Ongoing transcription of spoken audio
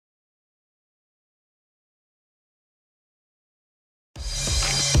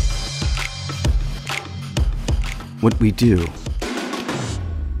What we do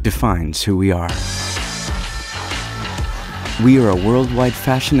defines who we are. We are a worldwide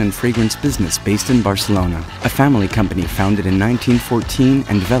fashion and fragrance business based in Barcelona, a family company founded in 1914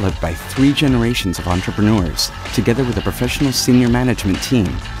 and developed by 3 generations of entrepreneurs, together with a professional senior management team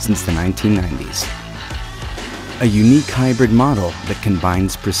since the 1990s. A unique hybrid model that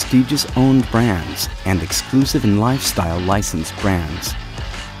combines prestigious owned brands and exclusive and lifestyle licensed brands.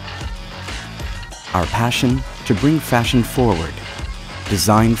 Our passion to bring fashion forward,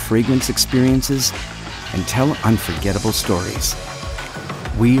 design fragrance experiences, and tell unforgettable stories.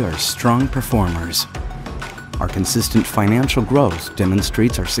 We are strong performers. Our consistent financial growth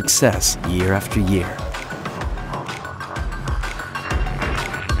demonstrates our success year after year.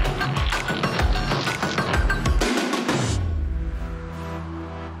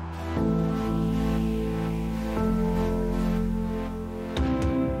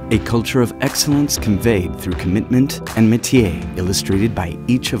 A culture of excellence conveyed through commitment and métier illustrated by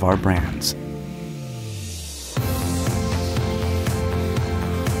each of our brands.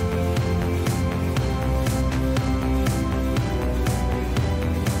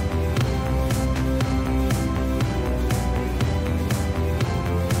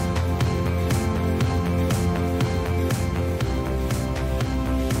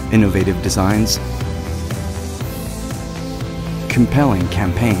 Innovative designs, compelling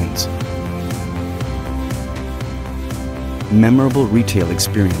campaigns, memorable retail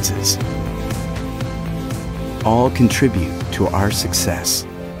experiences, all contribute to our success.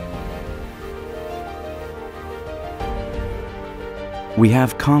 We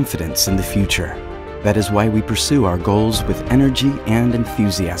have confidence in the future. That is why we pursue our goals with energy and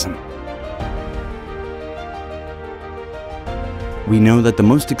enthusiasm. We know that the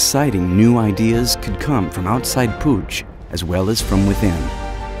most exciting new ideas could come from outside PUIG as well as from within.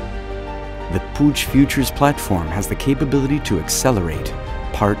 The PUIG Futures platform has the capability to accelerate,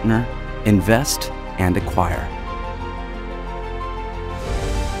 partner, invest, and acquire.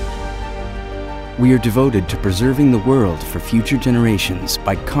 We are devoted to preserving the world for future generations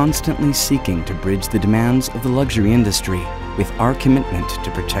by constantly seeking to bridge the demands of the luxury industry with our commitment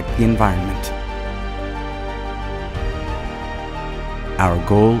to protect the environment. Our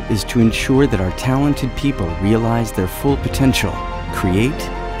goal is to ensure that our talented people realize their full potential, create,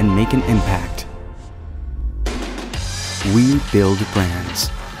 and make an impact. We build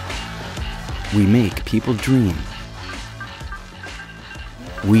brands. We make people dream.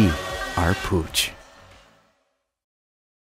 We are PUIG.